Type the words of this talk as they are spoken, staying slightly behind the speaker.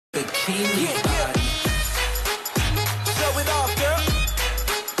Bikini body. Show it off, girl.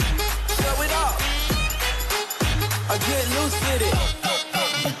 Show it off. I get loose with it.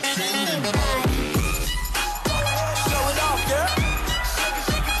 Show it off, girl.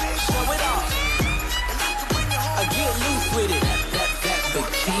 Show it off. I get loose with it. That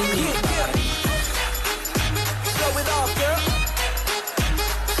bikini body. Show it off, girl.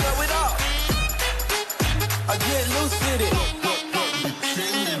 Show it off. I get loose with it.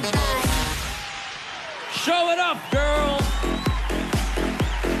 Show it up, girl!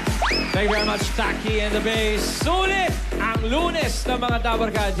 Thank you very much, Taki and the Bass. Sulit ang Lunes ng mga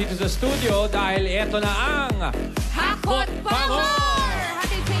Dabarkad dito sa studio dahil eto na ang Hakot Power!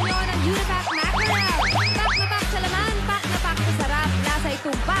 Hatid sa inyo ng Unipack Mackerel. Pack na pack sa laman, pack na pack sa sarap. Lasa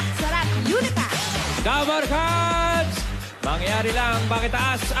itong pack, sarap, Unipack. Dabarkads! Mangyari lang,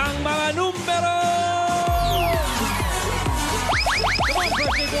 bakitaas ang mga numero! Come on,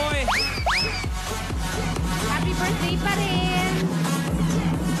 birthday boy! Happy birthday pa rin!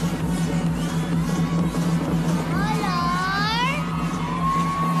 Color!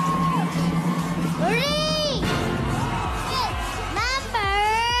 Ring! Number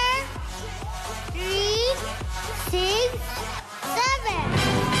 3, 6, 7.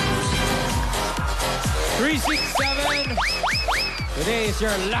 367. Today is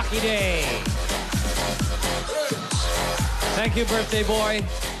your lucky day. Thank you, birthday boy.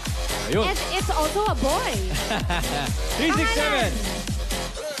 Ayun. It's also a boy. 367.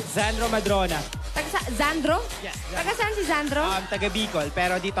 Zandro Madrona. Zandro? Yes. Taga saan si Zandro? Taga Bicol,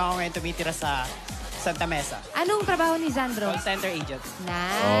 pero dito ako ngayon tumitira sa Santa Mesa. Anong trabaho ni Zandro? Call center agent.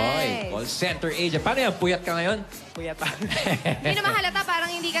 Nice. Call center agent. Paano yan? Puyat ka ngayon? Kuya pa. Hindi na mahalata,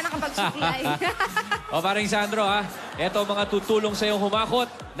 parang hindi ka nakapag-supply. O paring Sandro, ha? Ito mga tutulong sa'yong humakot.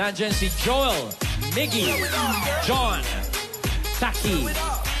 Nandyan si Joel, Miggy, John, Taki,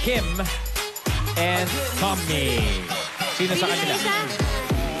 Kim, and Tommy. Sino sa kanila?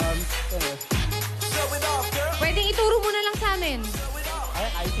 Pwedeng ituro mo na lang sa amin.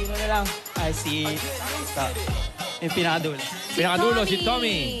 Ay, sino na lang? Ay, si... Yung pinakadulo. Pinakadulo, si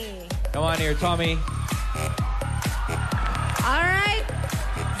Tommy. Come on here, Tommy. Alright.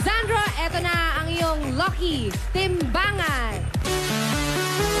 Zandro, eto na ang iyong lucky timbangan.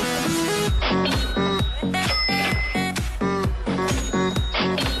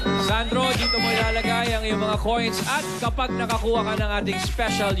 Sandro, dito mo ilalagay ang iyong mga coins at kapag nakakuha ka ng ating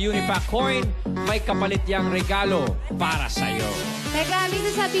special Unipack coin, may kapalit yang regalo para sa'yo. Teka, may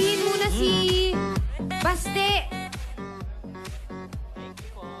sasabihin muna si Baste.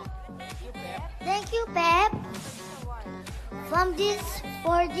 Thank you, Pep. For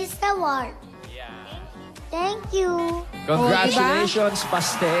this award. Thank you. Congratulations,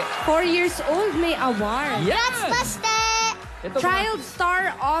 Baste. 4 years old, may award. Yes! Baste! Ito Child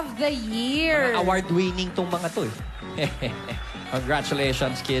Star of the Year. award-winning tong mga to eh.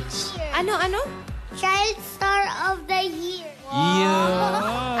 Congratulations, kids. Ano? Child Star of the Year.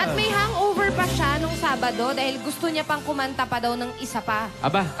 Yeah. At may hangover pa siya nung Sabado dahil gusto niya pang kumanta pa daw ng isa pa.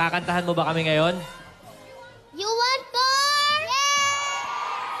 Aba, kakantahan mo ba kami ngayon? You want more?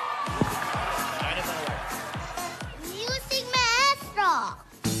 Music Maestro.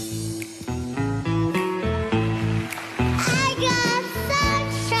 I got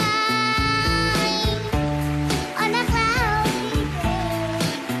sunshine on a cloudy day.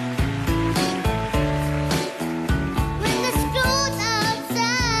 When the school's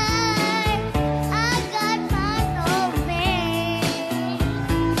outside, I got fun of me.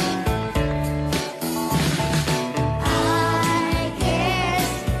 I guess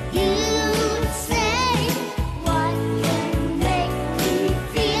you'd say, what can make me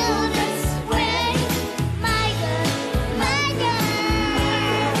feel this way? My girl, my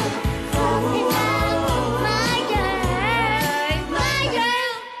girl. Talking about my girl, my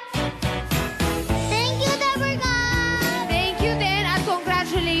girl. Thank you, Dabarkad. Thank you din at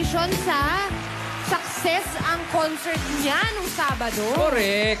congratulations sa success ang concert niya nung Sabado.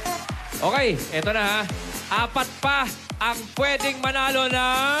 Correct. Okay, eto na ha. 4 pa ang pwedeng manalo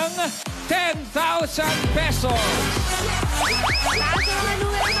ng 10,000 pesos. Taas ang mga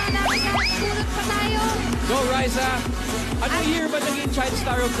numero mga Dabarkad. Sunod pa tayo. Go, Ryzza. Anong year ba naging Child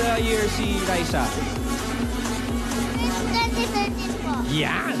Star of the Year si Ryzza? 2013 po.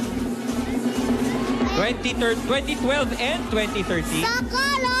 Yan. 2012 and 2013. Sa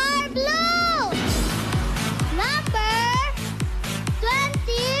color blue. Number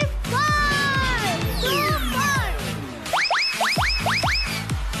 24.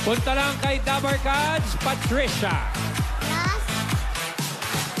 Punta lang kay Dabarkads, Patricia. Last.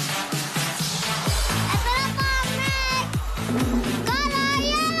 Ito na po ang next. Color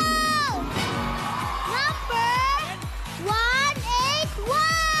yellow.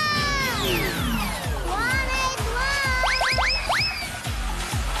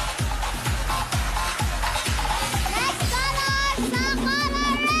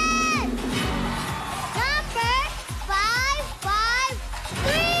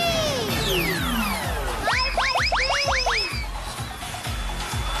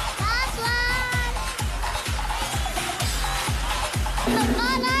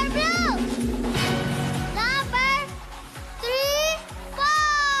 Color blue. Number 3, 4.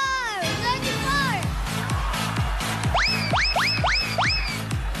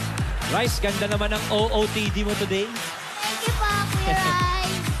 24. Rice, ganda naman ang OOTD mo today. Thank you po, Kuya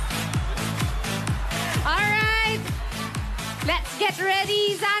Rice. Alright. Let's get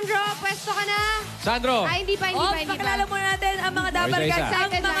ready. Sandro, pwesto ka na. Sandro. Ay, hindi pa. Pakilala muna natin ang mga double isa-isa. cards. Ang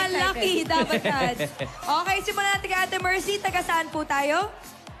Excited na, mga excited. lucky double cards. Okay, simulan natin kay Ate Mercy. Taga saan po tayo?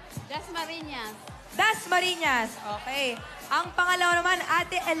 Dasmariñas. Dasmariñas. Okay. Ang pangalawa naman,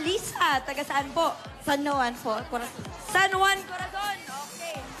 Ate Elisa. Taga saan po? San Juan po, Corazon. San Juan, Corazon.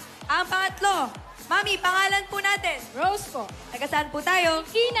 Okay. Ang pangatlo, Mami, pangalan po natin. Rose po. Taga saan po tayo?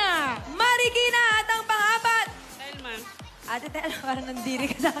 Kina. Marikina. At ang pang-apat. Telma. Ate Telma, parang nandiri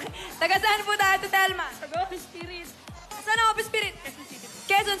ka sa akin. Taga saan po tayo, Ate Telma? Taga Office Spirit. Saan ang Office Spirit?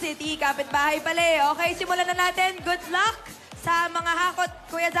 Quezon City. Kapit-bahay pala eh. Okay, simulan na natin. Good luck sa mga hakot,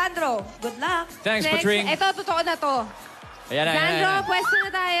 Kuya Sandro. Good luck. Thanks, Next, Patring. ito, totoo na to. Ayan na, Sandro, ayan na. pwesto na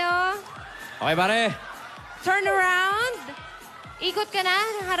tayo. Okay, pare. Turn around. Ikot ka na.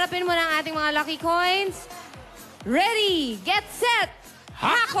 Harapin mo na ang ating mga lucky coins. Ready, get set.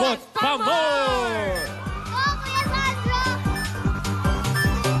 Hakot pa more! Go, Kuya Sandro.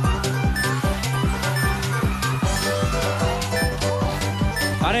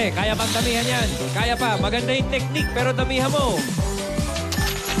 Pare, kaya pang damihan yan. Kaya pa. Maganda yung technique, pero damihan mo.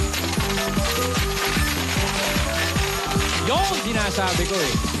 Yung sinasabi ko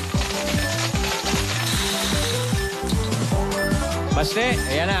eh. Baste,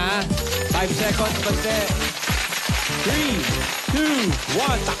 ayan na ha. 5 seconds, Baste. 3, 2,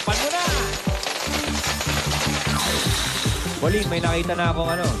 1. Takpan mo na! Wally, may nakita na akong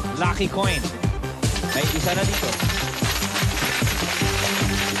lucky coin. May isa na dito.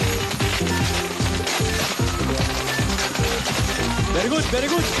 Very good, very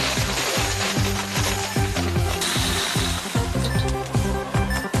good.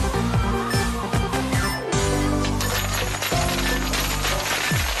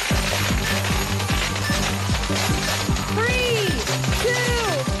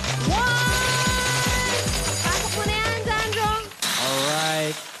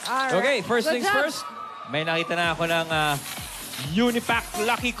 Okay, first Good things job. first. May nakita na ako ng Unipack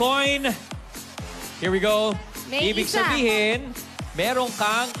Lucky Coin. Here we go. May Ibig isa. sabihin, meron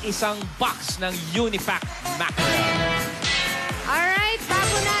kang isang box ng Unipack Mackerel. Alright,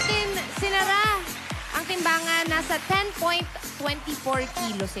 bago natin sinara ang timbangan, nasa 10.24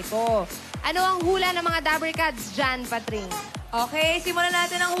 kilos ito. Ano ang hula ng mga Dabber Cats dyan, Patring? Okay, simulan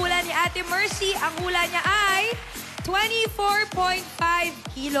natin ang hula ni Ate Mercy. Ang hula niya ay 24.5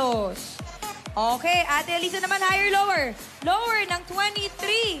 kilos. Okay, Ate Elisa naman, higher, lower? Lower ng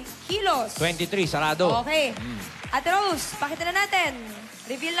 23 kilos. 23, sarado. Okay. Ate Rose, pakita na natin.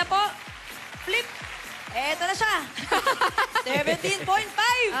 Reveal na po. Flip. Eto na siya. 17.5.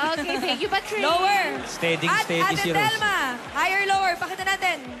 Okay, thank you, Patring. Lower. Steady, At steady Ate si Rose. Telma, higher, lower? Pakita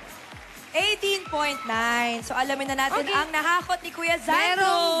natin. 18.9. So, alamin na natin Okay. ang nahakot ni Kuya Sandro.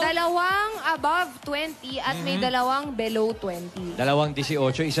 Merong dalawang above 20 at may dalawang below 20. Dalawang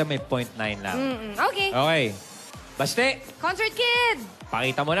 18, isa may 0.9 lang. Okay. Okay. Baste, Concert Kid!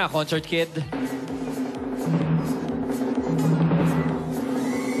 pakita mo na, Concert Kid.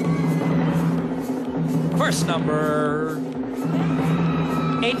 First number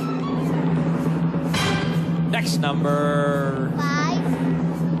 8. Next number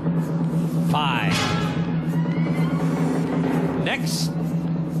 5. 5. Next.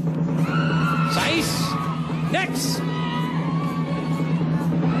 Size. Next.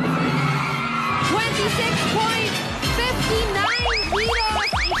 26.59 kilos!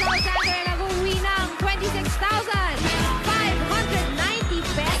 Ikaw, Sandro, ay nag-uwi ng 26,590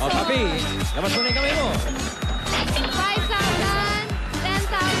 pesos. O, papi, labas mo na yung kamay mo. 5,000,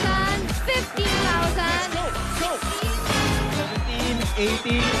 10,000, 15,000. 17,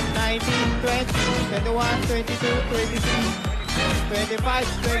 18, 19, 20, 21, 22, 23, 25,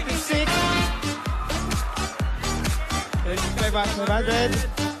 26,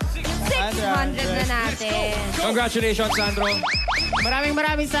 25, 600 na natin. Congratulations, Sandro. Maraming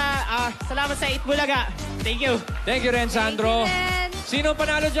salamat sa Bulaga. Thank you. Thank you rin, Sandro. Thank you, Ren. Sino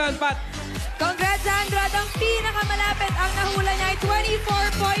panalo dyan, Pat? Congrats, Sandro. At ang pinakamalapit ang nahula niya ay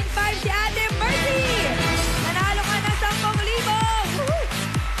 24.5 si Ate Mercy. Nanalo ka ng 10,000.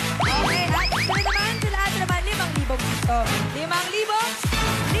 Okay, at sila naman, sila Ate naman, 5,000 piso. 5,000,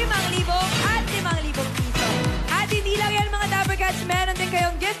 5,000 at 5,000 piso. At hindi lang yan mga Dabber Cats, meron din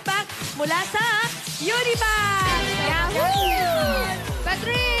kayong gift pack mula sa Unipack. Yahoo!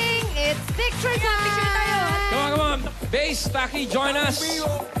 Patring, it's picture time! Come on, come on. Baste, Taki, join us.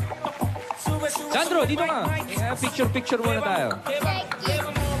 Sandro, dito ka. Picture muna tayo.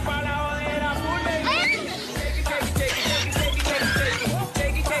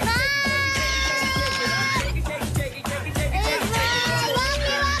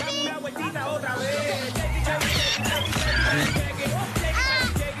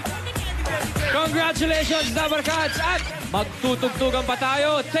 Congratulations, Dabber Cats! At magtutugtugan pa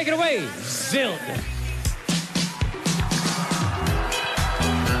tayo. Take it away, Zild!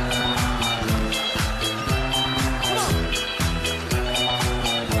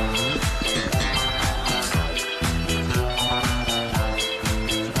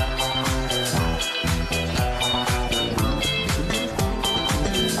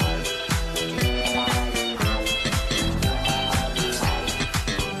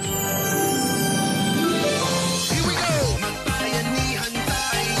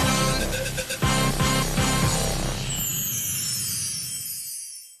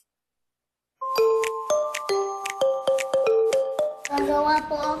 Gagawa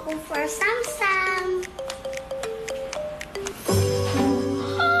po ako for Samsam.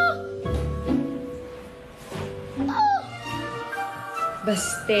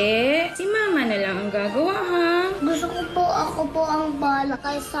 Baste, si Mama na lang ang gagawa, ha? Gusto ko po ako po ang bala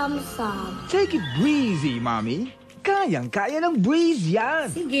kay Samsam. Take it breezy, Mommy. Kayang-kaya ng breeze yan.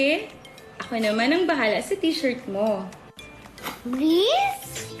 Sige, ako naman ang bahala sa t-shirt mo.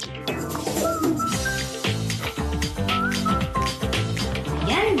 Please?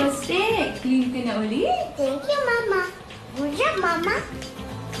 Yan, Baste. Clean ka na ulit. Thank you, Mama. Good job, Mama.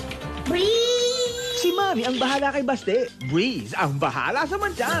 Breathe! Si Mommy ang bahala kay Baste. Breeze ang bahala sa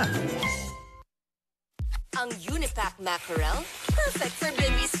mantsa. Ang Unipack Mackerel, perfect for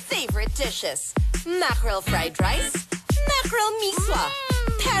baby's favorite dishes. Mackerel fried rice, mackerel miswa,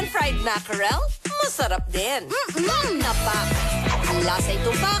 pan-fried mackerel, masarap din. Napak, lasa'y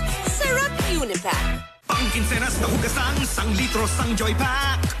tupak, sarap Unipack. Pangkinsenas na hugasan, 1 litro sang Joy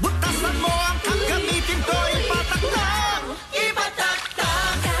Pack. Butasan mo ang kakamitin ko, ipatak-tak!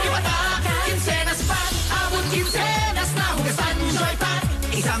 Ipatak-tak! Ipatak! Kinsenas pa! Abot kinsenas na hugasan, Joy Pack!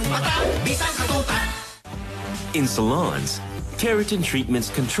 Isang patak, bisang katutak! In salons, keratin treatments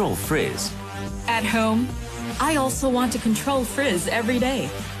control frizz. At home, I also want to control frizz every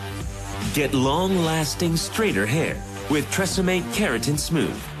day. Get long-lasting, straighter hair with Tresemme Keratin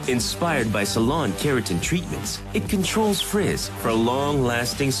Smooth. Inspired by salon keratin treatments, it controls frizz for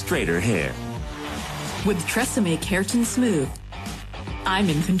long-lasting, straighter hair. With Tresemme Keratin Smooth, I'm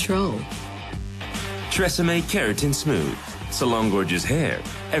in control. Tresemme Keratin Smooth. Salon gorgeous hair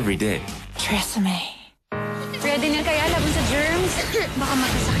every day. Tresemme. Ready na kaya laban sa germs? Baka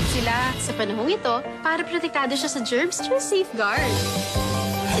magkasakit sila. Sa panahong ito, para protektado siya sa germs through Safeguard.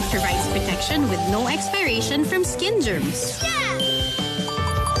 It provides protection with no expiration from skin germs. Yeah!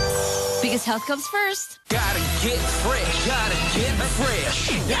 Because health comes first. Gotta get fresh, gotta get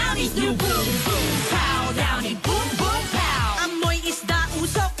fresh. Downy's new boom boom pow. Downy boom boom pow. Amoy isda,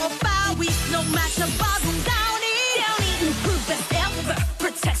 usok o pawis. No match sa bagong Downy. Downy improved best ever.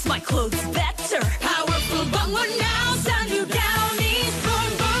 Protects my clothes better. Powerful bango now. Sa new Downy's boom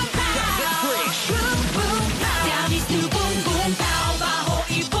boom pow. Gotta get fresh. Boom boom pow. Downy's new boom boom pow. Baho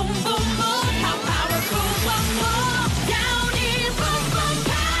i-boom boom boom. How powerful bango. Downy's boom boom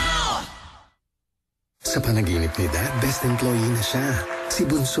pow. Sa panaginip ni Dad, best employee na siya. Si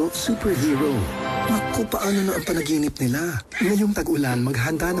Bunso, superhero. Naku, paano na ang panaginip nila? Ngayong tag-ulan,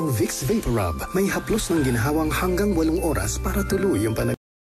 maghanda ng Vicks Vapor Rub. May haplos ng ginhawang hanggang 8 oras para tuloy yung panaginip.